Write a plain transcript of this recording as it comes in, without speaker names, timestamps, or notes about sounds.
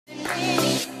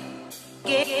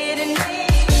Hey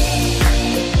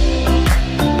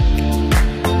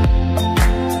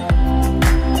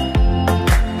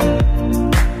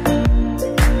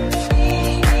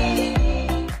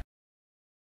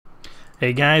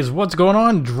guys, what's going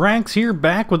on? Draax here,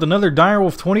 back with another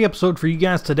Direwolf20 episode for you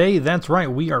guys today. That's right,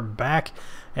 we are back,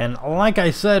 and like I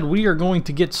said, we are going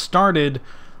to get started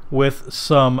with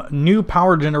some new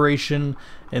power generation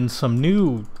and some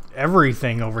new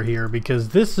everything over here, because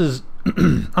this is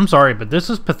I'm sorry, but this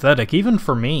is pathetic, even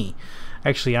for me.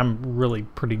 Actually, I'm really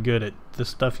pretty good at this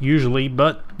stuff usually,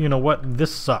 but you know what?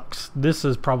 This sucks. This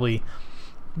is probably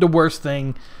the worst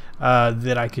thing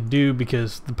that I could do,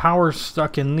 because the power's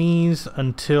stuck in these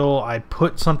until I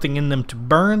put something in them to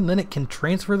burn, then it can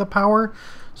transfer the power.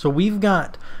 So we've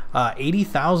got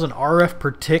 80,000 RF per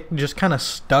tick just kind of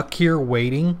stuck here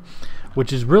waiting,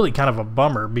 which is really kind of a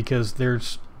bummer, because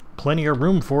there's plenty of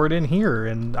room for it in here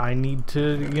and I need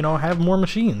to, you know, have more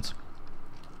machines.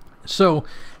 So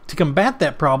to combat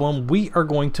that problem, we are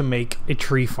going to make a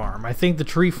tree farm. I think the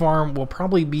tree farm will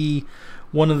probably be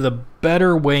one of the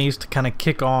better ways to kind of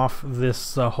kick off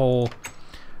this whole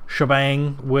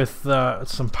shebang with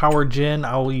some power gen.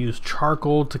 I'll use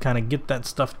charcoal to kind of get that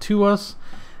stuff to us.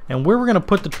 And where we're going to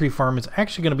put the tree farm is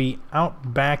actually going to be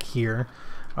out back here.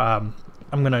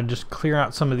 I'm going to just clear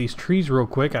out some of these trees real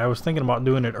quick. I was thinking about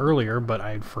doing it earlier, but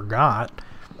I forgot.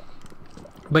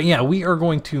 But yeah, we are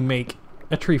going to make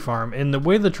a tree farm. And the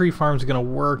way the tree farm is going to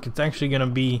work, it's actually going to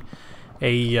be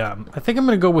I think I'm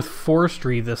going to go with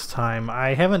forestry this time.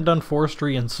 I haven't done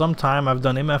forestry in some time. I've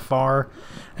done MFR,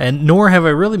 and nor have I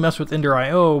really messed with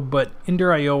Ender.io, but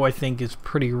Ender.io I think is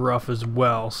pretty rough as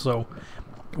well. So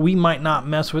we might not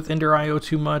mess with Ender.io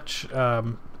too much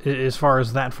as far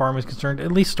as that farm is concerned,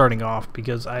 at least starting off,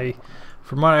 because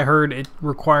from what I heard, it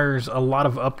requires a lot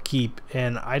of upkeep,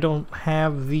 and I don't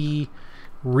have the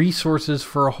resources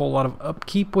for a whole lot of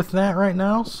upkeep with that right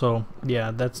now. So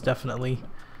yeah, that's definitely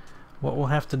what we'll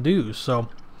have to do. So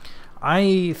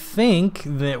I think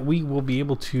that we will be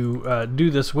able to do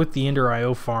this with the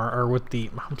Ender.io farm, or with the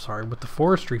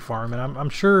forestry farm. And I'm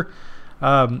sure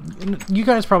you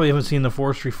guys probably haven't seen the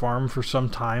forestry farm for some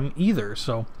time either.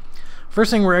 So first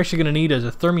thing we're actually going to need is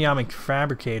a thermiomic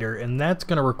fabricator, and that's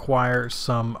going to require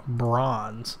some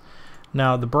bronze.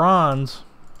 Now the bronze,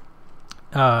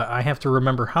 I have to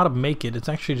remember how to make it. It's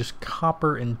actually just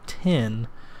copper and tin.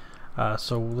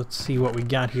 So let's see what we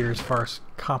got here as far as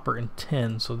copper and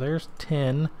tin. So there's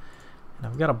tin, and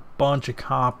I've got a bunch of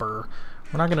copper.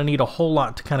 We're not going to need a whole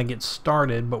lot to kind of get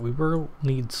started, but we will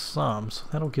need some. So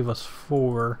that'll give us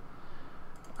 4.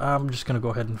 I'm just going to go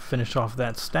ahead and finish off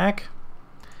that stack,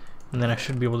 and then I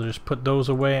should be able to just put those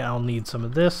away. I'll need some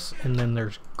of this, and then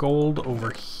there's gold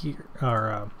over here,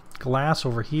 or glass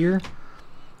over here.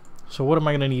 So what am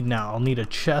I going to need now? I'll need a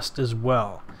chest as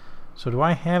well. So do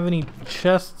I have any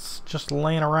chests just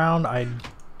laying around? I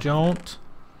don't,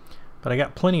 but I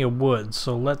got plenty of wood,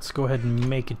 so let's go ahead and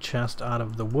make a chest out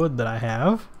of the wood that I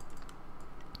have,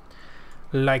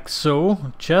 like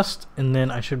so. Chest, and then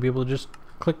I should be able to just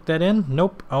click that in.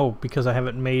 Nope. Oh, because I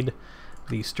haven't made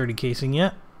the sturdy casing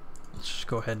yet. Let's just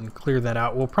go ahead and clear that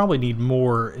out. We'll probably need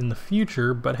more in the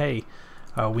future, but hey,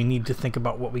 we need to think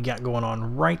about what we got going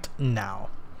on right now.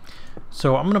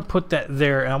 So I'm going to put that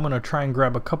there, and I'm going to try and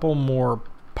grab a couple more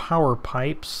power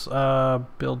pipes.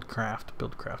 Build craft.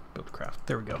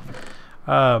 There we go.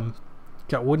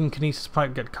 Got wooden kinesis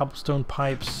pipe, got cobblestone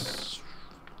pipes.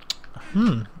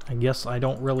 I guess I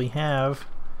don't really have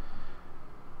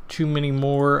too many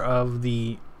more of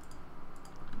the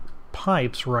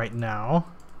pipes right now.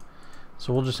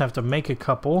 So we'll just have to make a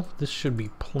couple. This should be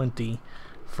plenty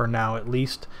for now, at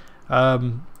least.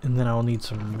 And then I'll need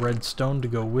some redstone to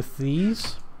go with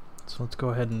these. So let's go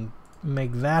ahead and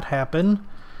make that happen.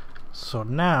 So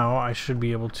now I should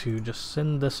be able to just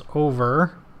send this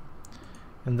over,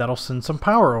 and that'll send some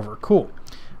power over. Cool.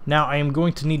 Now I am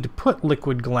going to need to put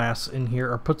liquid glass in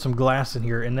here, or put some glass in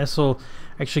here, and this will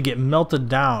actually get melted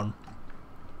down.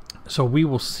 So we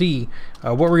will see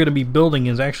what we're going to be building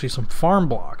is actually some farm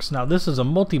blocks. Now this is a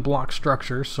multi-block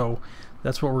structure, so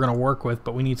that's what we're going to work with,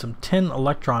 but we need some 10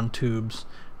 electron tubes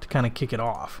to kind of kick it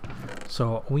off.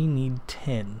 So we need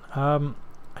 10.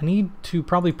 I need to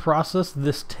probably process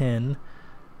this 10,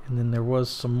 and then there was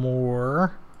some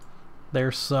more.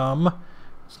 There's some.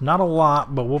 It's not a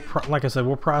lot, but we'll, like I said,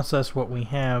 we'll process what we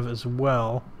have as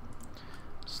well.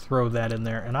 Let's throw that in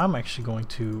there, and I'm actually going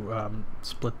to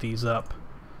split these up.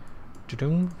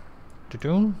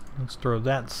 Let's throw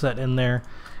that set in there.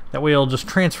 That way it'll just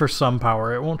transfer some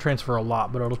power. It won't transfer a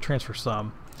lot, but it'll transfer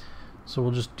some. So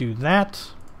we'll just do that.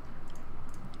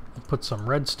 Put some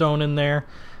redstone in there.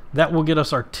 That will get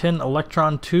us our 10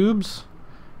 electron tubes.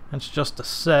 That's just a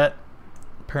set.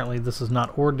 Apparently this is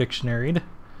not ore dictionaried.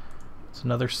 It's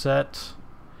another set.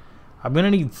 I'm going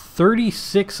to need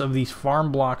 36 of these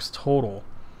farm blocks total.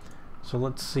 So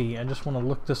let's see. I just want to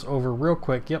look this over real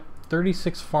quick. Yep,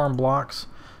 36 farm blocks.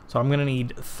 So I'm going to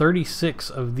need 36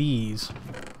 of these.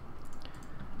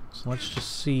 So let's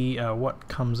just see what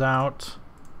comes out.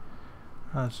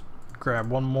 Let's grab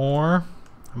one more.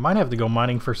 I might have to go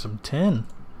mining for some tin.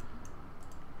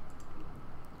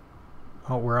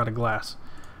 Oh, we're out of glass.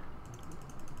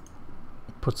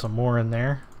 Put some more in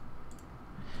there.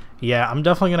 Yeah, I'm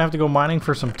definitely going to have to go mining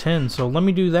for some tin, so let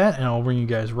me do that and I'll bring you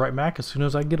guys right back as soon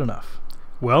as I get enough.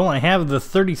 Well, I have the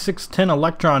 36 tin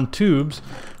electron tubes.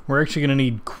 We're actually going to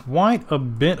need quite a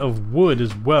bit of wood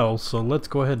as well, so let's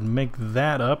go ahead and make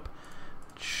that up.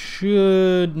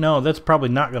 No, that's probably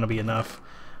not going to be enough.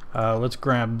 Let's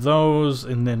grab those,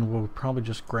 and then we'll probably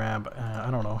just grab,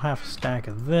 I don't know, half a stack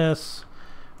of this.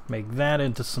 Make that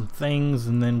into some things,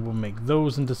 and then we'll make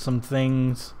those into some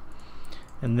things.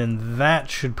 And then that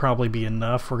should probably be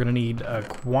enough. We're going to need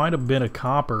quite a bit of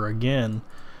copper again.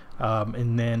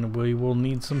 And then we will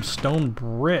need some stone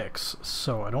bricks.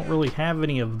 So I don't really have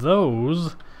any of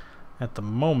those at the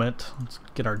moment. Let's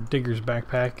get our digger's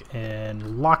backpack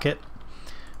and lock it,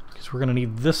 because we're going to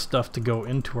need this stuff to go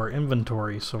into our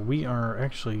inventory. So we are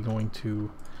actually going to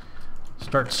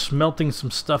start smelting some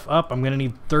stuff up. I'm going to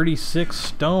need 36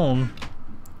 stone,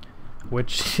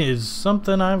 which is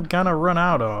something I've kind of run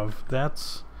out of.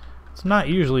 It's not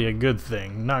usually a good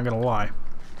thing, not gonna lie.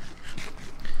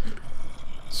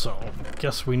 So I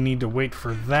guess we need to wait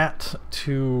for that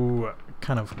to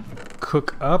kind of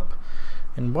cook up.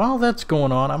 And while that's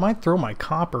going on, I might throw my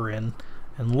copper in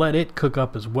and let it cook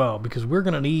up as well, because we're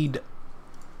gonna need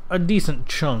a decent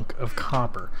chunk of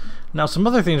copper. Now some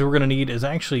other things we're gonna need is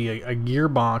actually a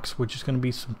gearbox, which is gonna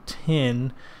be some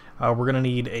tin. We're going to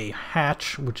need a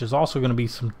hatch, which is also going to be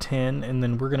some tin, and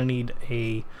then we're going to need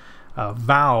a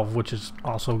valve, which is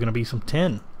also going to be some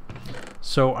tin.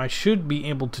 So I should be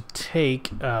able to take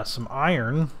some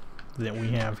iron that we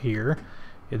have here,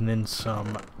 and then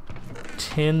some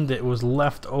tin that was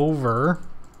left over,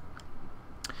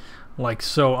 like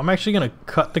so. I'm actually going to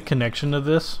cut the connection to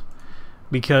this,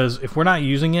 because if we're not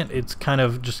using it, it's kind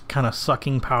of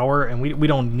sucking power, and we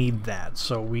don't need that.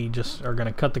 So we just are going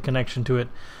to cut the connection to it.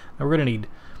 Now we're going to need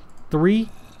 3,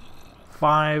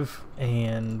 5,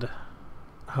 and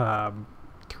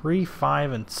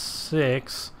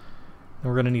 6. And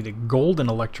we're going to need a golden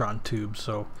electron tube.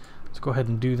 So let's go ahead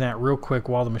and do that real quick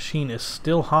while the machine is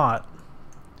still hot.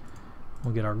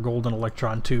 We'll get our golden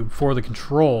electron tube for the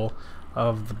control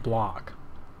of the block.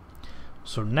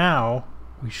 So now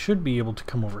we should be able to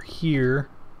come over here.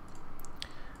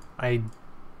 I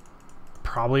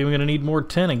probably am going to need more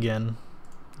tin again.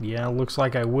 Yeah, looks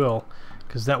like I will,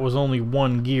 because that was only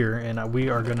one gear, and we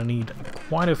are going to need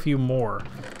quite a few more.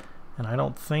 And I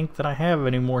don't think that I have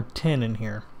any more tin in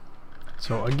here.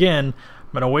 So again,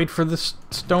 I'm going to wait for this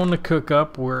stone to cook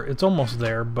up, where it's almost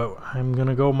there, but I'm going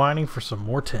to go mining for some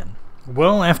more tin.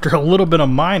 Well, after a little bit of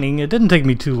mining, it didn't take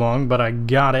me too long, but I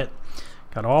got it.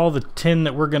 Got all the tin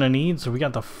that we're going to need, so we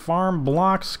got the farm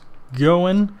blocks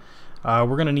going.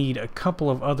 We're going to need a couple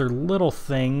of other little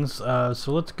things, so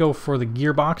let's go for the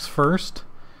gearbox first.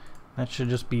 That should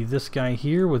just be this guy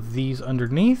here with these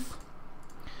underneath.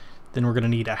 Then we're going to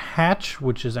need a hatch,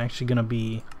 which is actually going to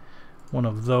be one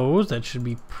of those. That should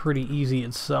be pretty easy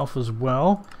itself as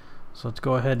well. So let's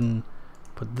go ahead and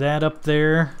put that up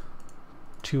there.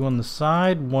 2 on the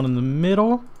side, 1 in the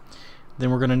middle. Then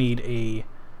we're going to need a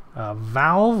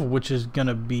valve, which is going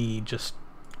to be just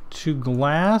 2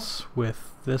 glass with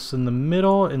this in the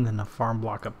middle, and then a farm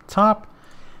block up top.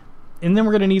 And then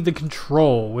we're going to need the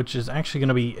control, which is actually going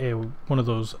to be one of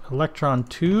those electron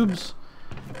tubes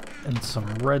and some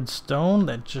redstone.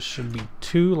 That just should be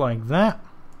 2 like that,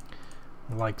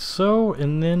 like so,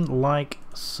 and then like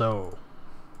so.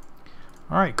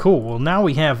 Alright, cool. Well, now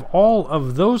we have all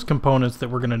of those components that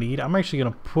we're going to need. I'm actually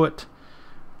going to put...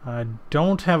 I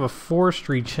don't have a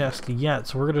forestry chest yet,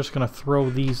 so we're just going to throw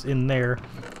these in there.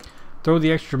 Throw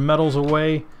the extra metals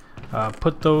away,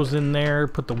 put those in there,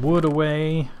 put the wood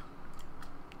away,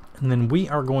 and then we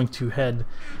are going to head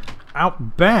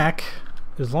out back,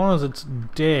 as long as it's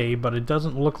day, but it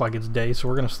doesn't look like it's day, so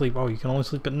we're going to sleep. Oh, you can only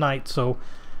sleep at night, so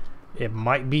it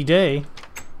might be day.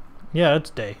 Yeah, it's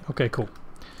day. Okay, cool.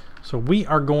 So we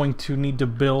are going to need to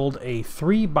build a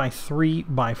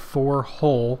 3x3x4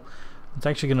 hole. It's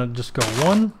actually going to just go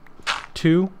 1,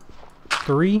 2,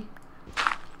 3,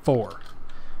 4.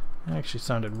 That actually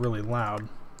sounded really loud.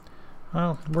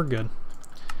 Well, we're good.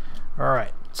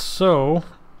 Alright, so...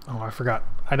 Oh, I forgot.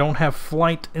 I don't have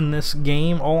flight in this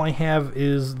game. All I have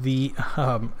is the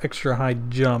extra high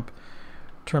jump.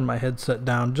 Turn my headset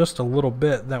down just a little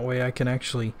bit. That way I can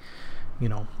actually, you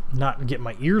know, not get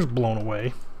my ears blown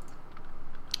away.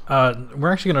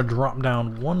 We're actually going to drop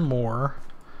down one more.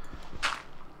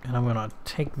 And I'm going to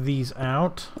take these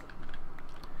out.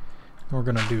 We're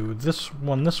going to do this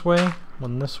one this way,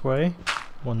 one this way,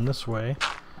 one this way,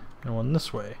 and one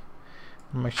this way.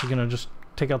 I'm actually going to just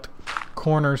take out the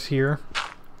corners here.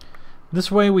 This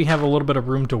way we have a little bit of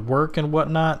room to work and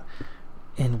whatnot.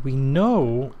 And we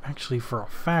know, actually for a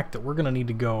fact, that we're going to need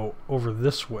to go over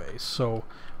this way. So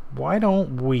why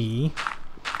don't we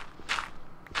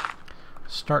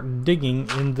start digging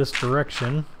in this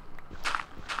direction.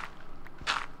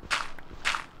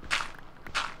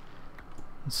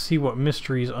 And see what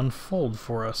mysteries unfold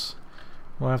for us.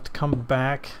 We'll have to come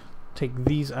back, take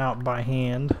these out by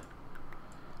hand,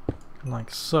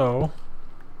 like so.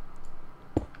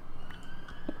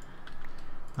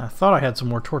 I thought I had some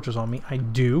more torches on me. I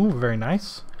do. Very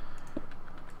nice.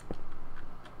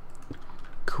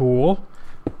 Cool.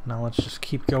 Now let's just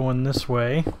keep going this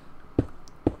way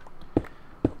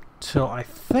till I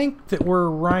think that we're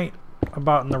right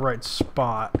about in the right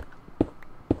spot.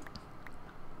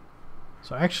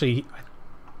 So actually, I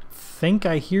think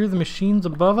I hear the machines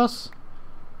above us.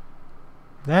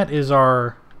 That's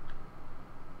our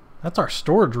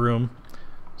storage room.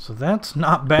 So that's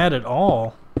not bad at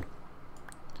all.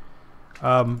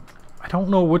 I don't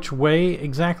know which way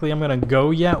exactly I'm going to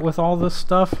go yet with all this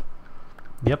stuff.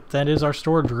 Yep, that is our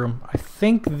storage room. I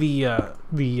think the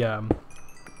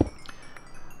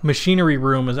machinery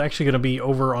room is actually going to be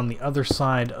over on the other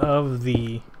side of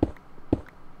the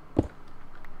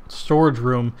storage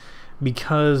room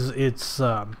because it's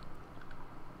I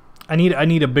need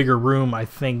a bigger room, I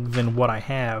think, than what I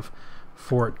have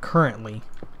for it currently.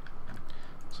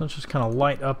 So let's just kind of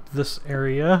light up this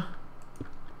area.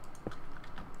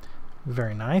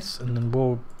 Very nice. And then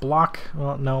we'll block,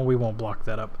 well, no, we won't block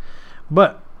that up.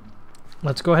 But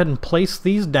let's go ahead and place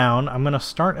these down. I'm going to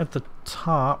start at the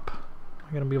top. Am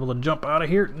I going to be able to jump out of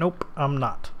here? Nope, I'm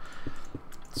not.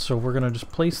 So we're going to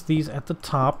just place these at the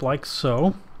top like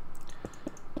so.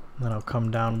 Then I'll come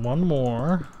down one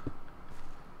more.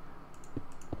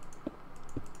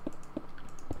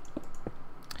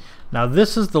 Now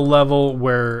this is the level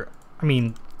where, I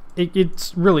mean,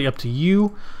 it's really up to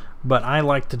you, but I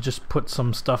like to just put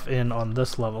some stuff in on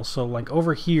this level. So like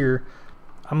over here,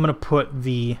 I'm going to put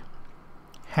the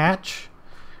hatch,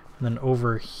 and then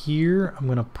over here I'm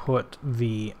going to put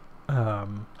the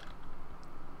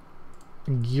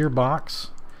gearbox.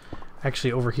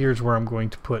 Actually, over here is where I'm going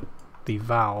to put the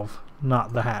valve,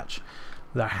 not the hatch.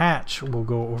 The hatch will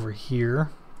go over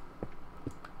here.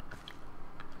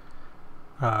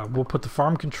 We'll put the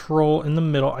farm control in the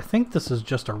middle. I think this is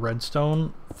just a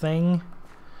redstone thing,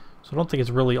 so I don't think it's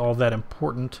really all that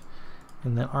important.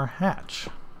 And then our hatch.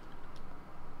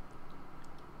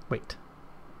 Wait,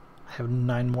 I have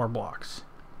 9 more blocks.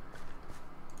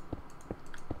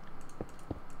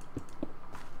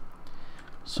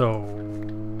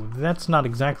 So that's not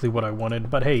exactly what I wanted,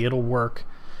 but hey, it'll work.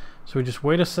 So we just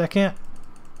wait a second.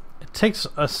 It takes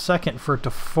a second for it to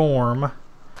form,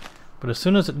 but as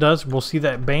soon as it does, we'll see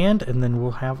that band, and then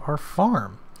we'll have our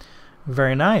farm.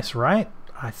 Very nice, right?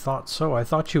 I thought so. I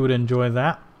thought you would enjoy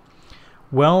that.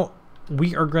 Well,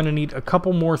 we are going to need a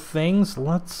couple more things.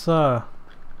 Let's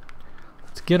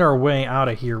get our way out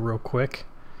of here real quick.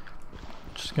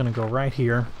 Just going to go right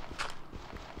here.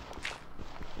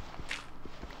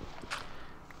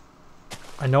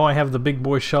 I know I have the big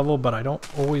boy shovel, but I don't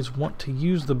always want to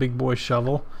use the big boy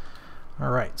shovel.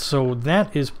 Alright, so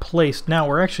that is placed. Now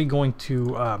we're actually going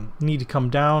to need to come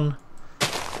down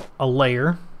a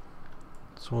layer.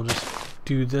 So we'll just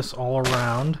do this all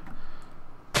around.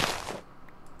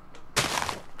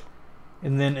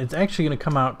 And then it's actually going to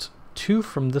come out 2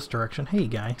 from this direction. Hey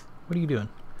guy, what are you doing?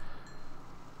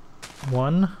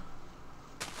 1,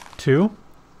 2.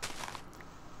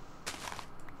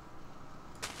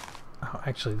 Oh,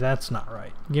 actually, that's not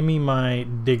right. Give me my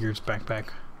digger's backpack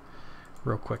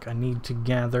real quick. I need to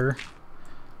gather.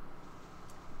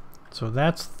 So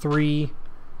that's 3.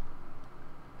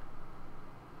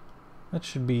 That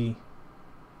should be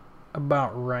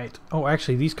about right. Oh,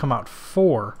 actually, these come out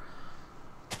 4.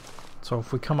 So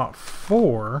if we come out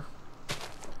 4,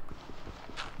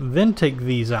 then take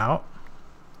these out,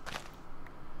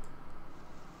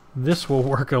 this will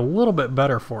work a little bit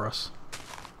better for us.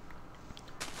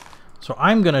 So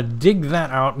I'm going to dig that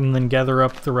out and then gather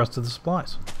up the rest of the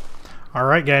supplies.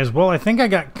 Alright guys, well I think I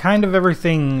got kind of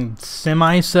everything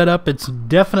semi set up. It's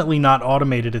definitely not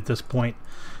automated at this point.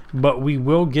 but we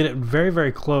will get it very,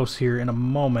 very close here in a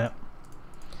moment.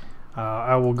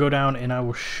 I will go down and I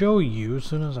will show you as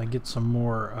soon as I get some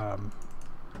more.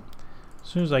 As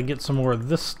soon as I get some more of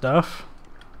this stuff.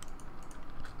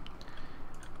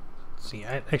 Let's see,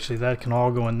 actually that can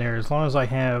all go in there as long as I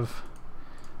have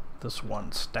this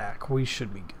one stack. We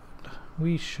should be good.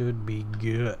 We should be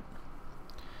good.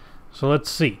 So let's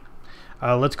see.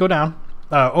 Let's go down.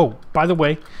 Oh, by the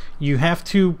way, you have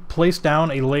to place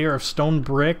down a layer of stone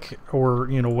brick, or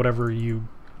whatever you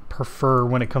prefer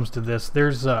when it comes to this.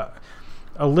 There's a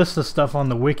list of stuff on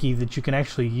the wiki that you can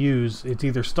actually use. It's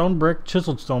either stone brick,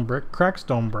 chiseled stone brick, cracked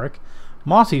stone brick,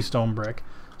 mossy stone brick,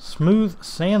 smooth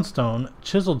sandstone,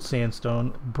 chiseled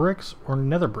sandstone, bricks, or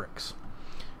nether bricks,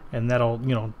 and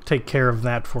that'll take care of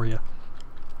that for you.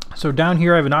 So down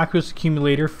here I have an aqueous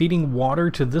accumulator feeding water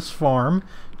to this farm,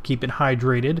 keep it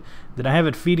hydrated. Then I have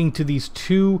it feeding to these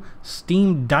 2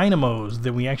 steam dynamos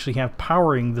that we actually have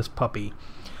powering this puppy.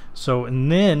 So,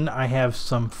 and then I have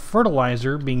some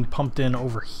fertilizer being pumped in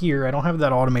over here. I don't have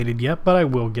that automated yet, but I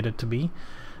will get it to be.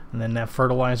 And then that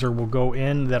fertilizer will go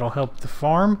in. That'll help the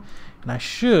farm. And I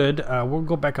should, we'll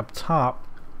go back up top,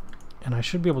 and I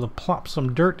should be able to plop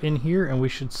some dirt in here, and we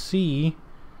should see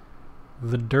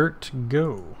the dirt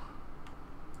go.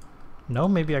 No,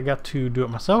 maybe I got to do it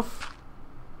myself.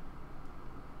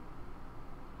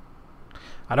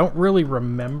 I don't really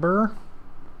remember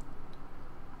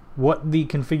what the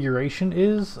configuration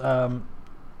is.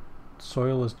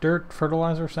 Soil is dirt,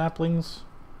 fertilizer, saplings.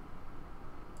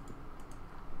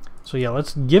 So yeah,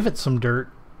 let's give it some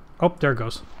dirt. Oh, there it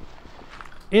goes.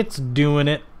 It's doing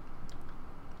it.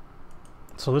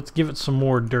 So let's give it some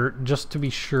more dirt just to be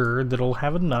sure that it'll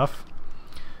have enough.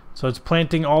 So it's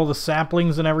planting all the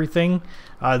saplings and everything.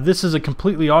 This is a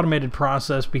completely automated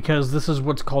process because this is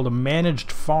what's called a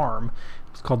managed farm.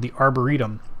 It's called the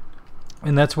Arboretum.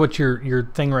 And that's what your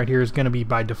thing right here is going to be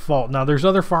by default. Now there's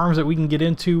other farms that we can get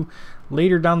into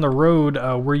later down the road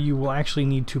where you will actually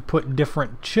need to put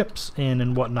different chips in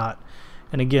and whatnot.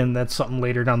 And again, that's something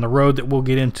later down the road that we'll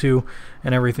get into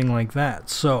and everything like that.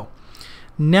 So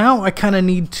now I kind of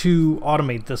need to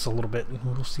automate this a little bit.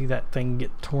 We'll see that thing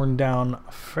get torn down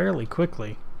fairly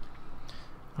quickly,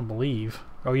 I believe.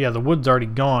 Oh yeah, the wood's already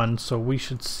gone, so we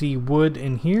should see wood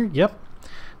in here. Yep.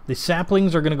 The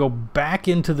saplings are going to go back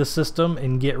into the system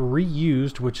and get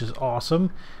reused, which is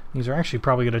awesome. These are actually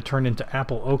probably going to turn into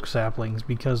apple oak saplings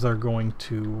because they're going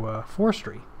to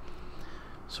forestry.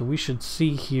 So we should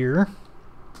see here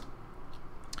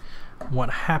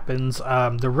what happens.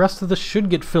 The rest of this should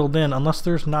get filled in unless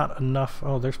there's not enough.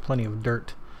 Oh, there's plenty of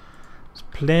dirt. There's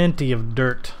plenty of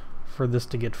dirt for this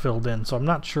to get filled in. So I'm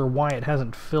not sure why it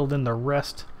hasn't filled in the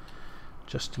rest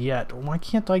just yet. Why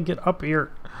can't I get up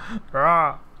here?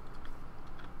 Ah!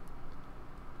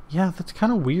 Yeah, that's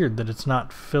kind of weird that it's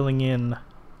not filling in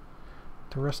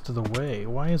the rest of the way.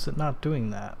 Why is it not doing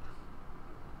that?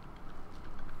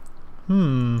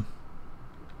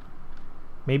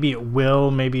 Maybe it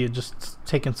will. Maybe it just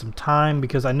taking some time,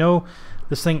 because I know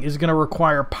this thing is going to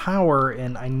require power,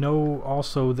 and I know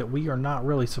also that we are not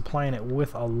really supplying it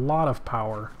with a lot of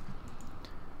power.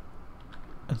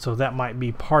 And so that might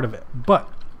be part of it. But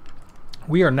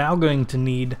we are now going to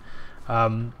need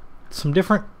some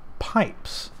different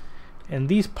pipes. And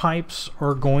these pipes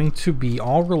are going to be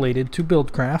all related to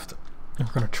Buildcraft. We're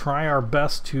going to try our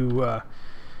best to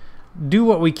do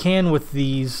what we can with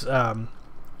these.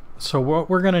 So what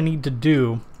we're going to need to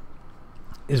do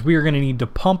is we are going to need to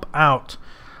pump out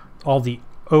all the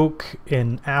oak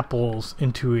and apples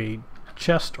into a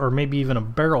chest or maybe even a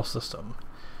barrel system.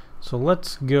 So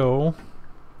let's go.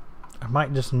 I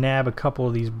might just nab a couple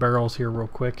of these barrels here real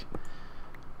quick.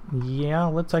 Yeah,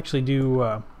 let's actually do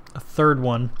a third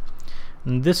one.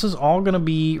 And this is all going to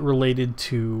be related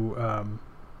to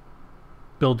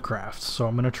Buildcraft. So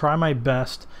I'm going to try my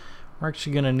best. We're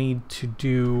actually going to need to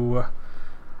do...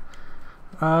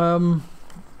 oh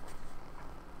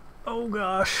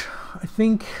gosh, I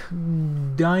think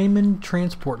diamond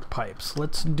transport pipes.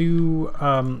 Let's do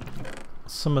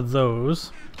some of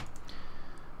those.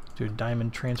 Do a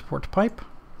diamond transport pipe.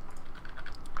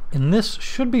 And this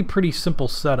should be pretty simple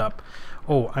setup.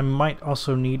 Oh, I might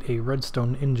also need a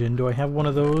redstone engine. Do I have one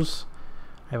of those?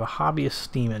 I have a hobbyist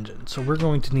steam engine. So we're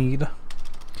going to need,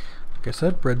 like I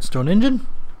said, redstone engine.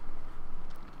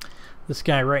 This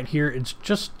guy right here, it's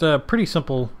just a pretty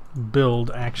simple build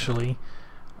actually.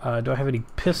 Do I have any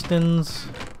pistons?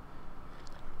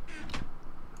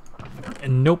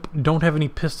 And nope, don't have any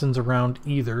pistons around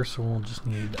either, so we'll just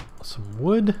need some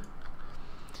wood.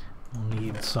 We'll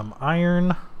need some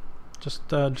iron.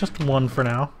 Just one for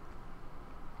now.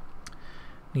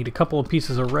 Need a couple of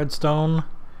pieces of redstone.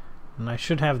 And I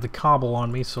should have the cobble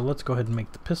on me, so let's go ahead and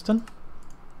make the piston.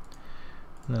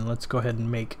 And then let's go ahead and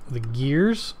make the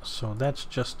gears. So that's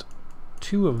just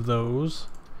 2 of those.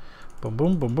 Boom,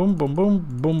 boom, boom, boom, boom,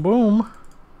 boom, boom, boom.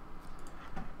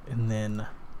 And then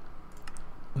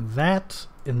that.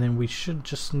 And then we should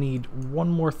just need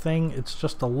one more thing. It's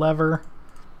just a lever.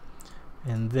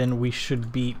 And then we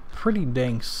should be pretty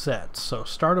dang set. So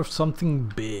start of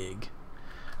something big.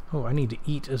 Oh, I need to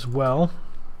eat as well.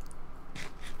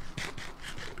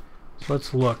 So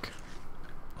let's look.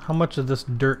 How much of this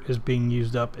dirt is being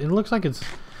used up? It looks like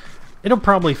it'll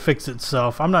probably fix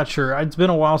itself. I'm not sure. It's been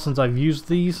a while since I've used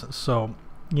these, so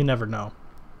you never know.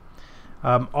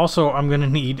 Also, I'm going to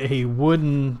need a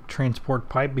wooden transport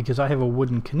pipe because I have a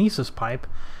wooden kinesis pipe,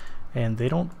 and they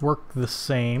don't work the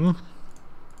same.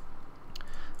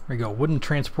 There we go. Wooden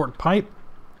transport pipe.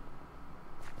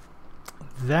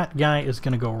 That guy is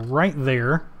going to go right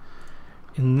there.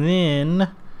 And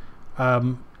then,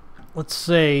 let's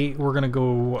say we're going to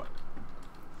go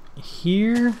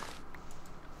here,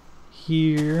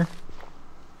 here,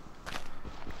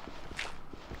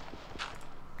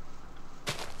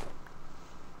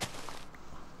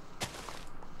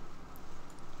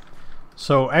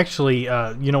 so actually,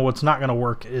 you know what's not going to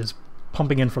work is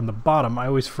pumping in from the bottom. I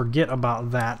always forget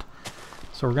about that.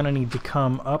 So we're going to need to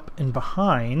come up and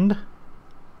behind.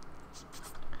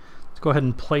 Let's go ahead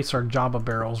and place our Java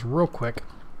barrels real quick.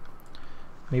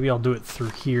 Maybe I'll do it through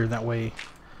here, that way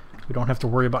we don't have to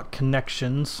worry about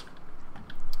connections.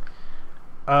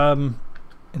 And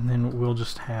then we'll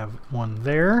just have one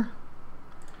there.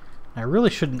 I really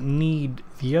shouldn't need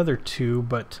the other 2,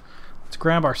 but let's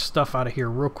grab our stuff out of here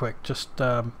real quick. Just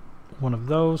one of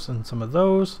those and some of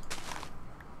those.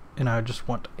 And I just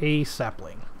want a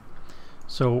sapling.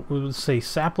 So we'll say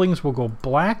saplings will go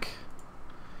black.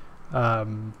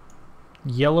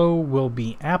 Yellow will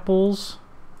be apples.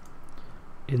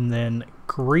 And then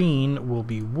green will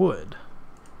be wood.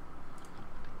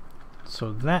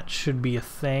 So that should be a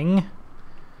thing.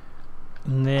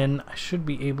 And then I should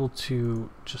be able to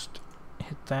just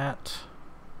hit that.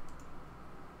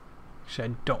 Actually,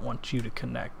 I don't want you to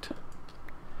connect.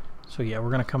 So yeah,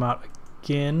 we're going to come out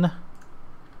again.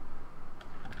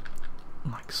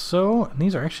 Like so. And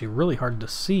these are actually really hard to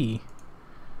see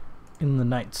in the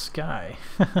night sky.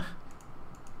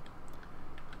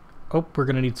 Oh, we're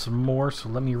going to need some more, so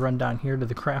let me run down here to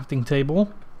the crafting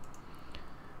table.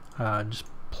 Just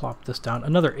plop this down.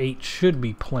 Another 8 should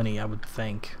be plenty, I would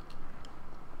think.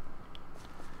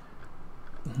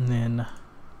 And then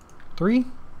 3. I'm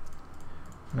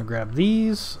going to grab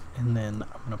these, and then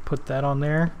I'm going to put that on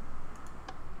there.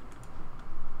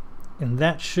 And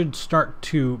that should start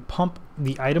to pump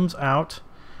the items out.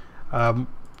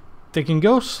 They can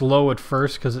go slow at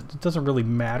first because it doesn't really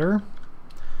matter.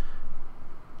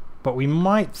 But we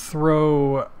might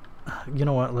throw, you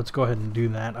know what, let's go ahead and do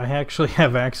that. I actually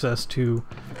have access to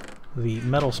the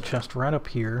metals chest right up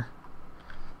here.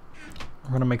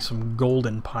 We're going to make some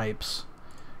golden pipes,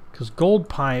 because gold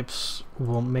pipes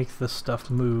will make this stuff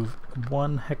move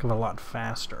one heck of a lot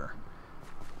faster.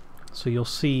 So you'll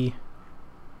see,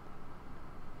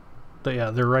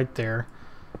 yeah, they're right there.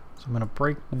 So I'm going to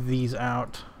break these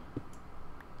out.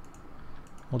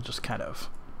 We'll just kind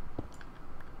of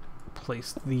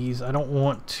place these. I don't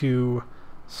want to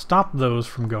stop those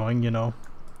from going, you know.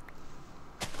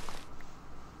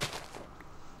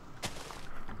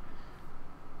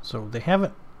 So they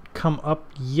haven't come up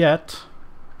yet,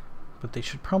 but they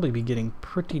should probably be getting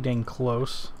pretty dang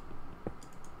close.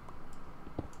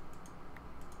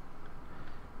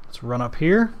 Let's run up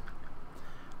here.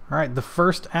 Alright, the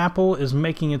first apple is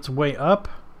making its way up.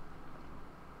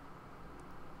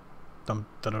 Dum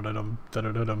da da da dum da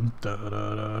da da dum da da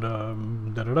da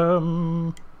dum da da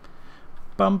dum.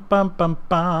 Bum bum bum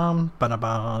bum ba da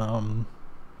bum.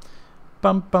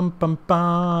 Bum bum bum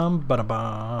bum ba da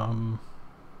bum.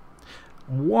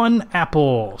 1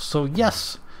 apple. So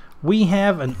yes, we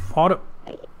have an You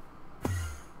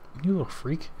little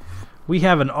freak. We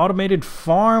have an automated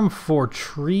farm for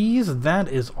trees. That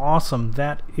is awesome.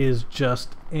 That is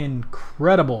just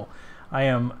incredible. I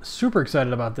am super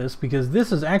excited about this because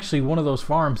this is actually one of those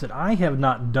farms that I have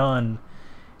not done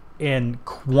in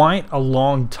quite a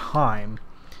long time.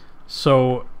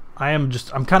 So I'm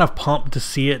kind of pumped to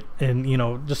see it, and you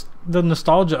know, just the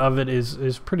nostalgia of it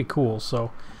is pretty cool.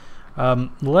 So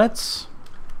let's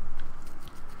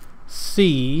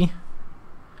see.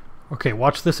 Okay,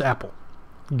 watch this apple.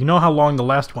 You know how long the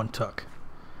last one took.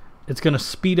 It's going to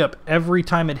speed up every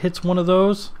time it hits one of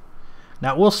those.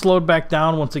 Now it will slow it back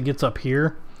down once it gets up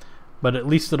here, but at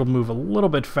least it'll move a little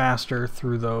bit faster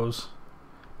through those.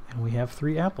 And we have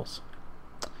 3 apples.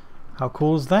 How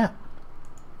cool is that?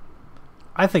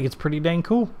 I think it's pretty dang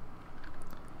cool.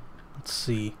 Let's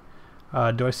see.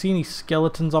 Do I see any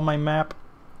skeletons on my map?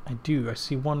 I do. I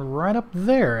see one right up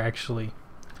there, actually.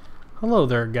 Hello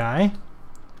there, guy.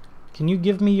 Can you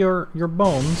give me your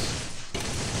bones?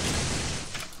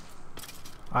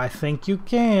 I think you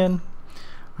can.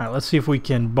 Alright, let's see if we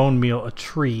can bone meal a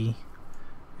tree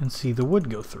and see the wood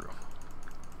go through.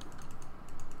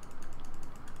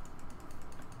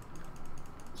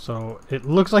 So it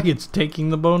looks like it's taking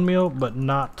the bone meal, but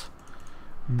not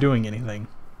doing anything.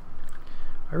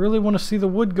 I really want to see the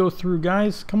wood go through,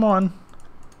 guys. Come on.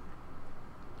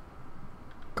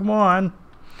 Come on.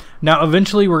 Now,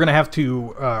 eventually, we're going to have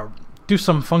to do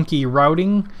some funky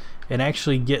routing and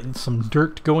actually get some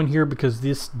dirt going here, because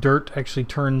this dirt actually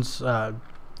turns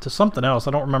to something else.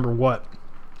 I don't remember what.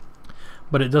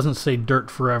 But it doesn't say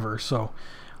dirt forever. So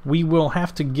we will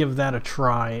have to give that a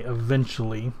try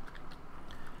eventually.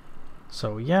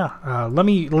 So yeah, let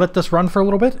me let this run for a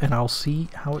little bit and I'll see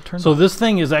how it turns out. So this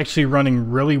thing is actually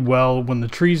running really well. When the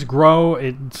trees grow,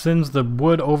 it sends the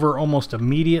wood over almost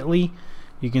immediately.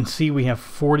 You can see we have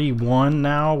 41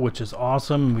 now, which is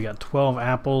awesome. We got 12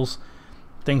 apples.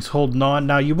 Things holding on.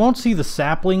 Now you won't see the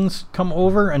saplings come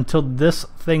over until this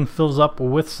thing fills up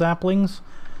with saplings.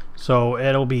 So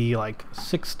it'll be like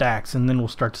 6 stacks and then we'll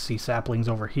start to see saplings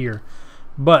over here.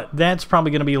 But that's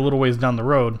probably going to be a little ways down the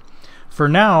road. For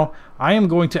now, I am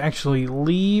going to actually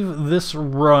leave this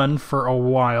run for a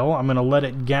while. I'm going to let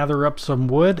it gather up some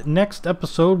wood. Next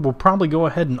episode, we'll probably go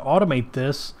ahead and automate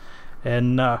this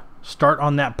and start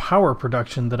on that power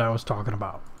production that I was talking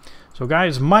about. So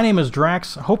guys, my name is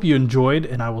Draax. I hope you enjoyed,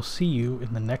 and I will see you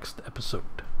in the next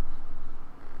episode.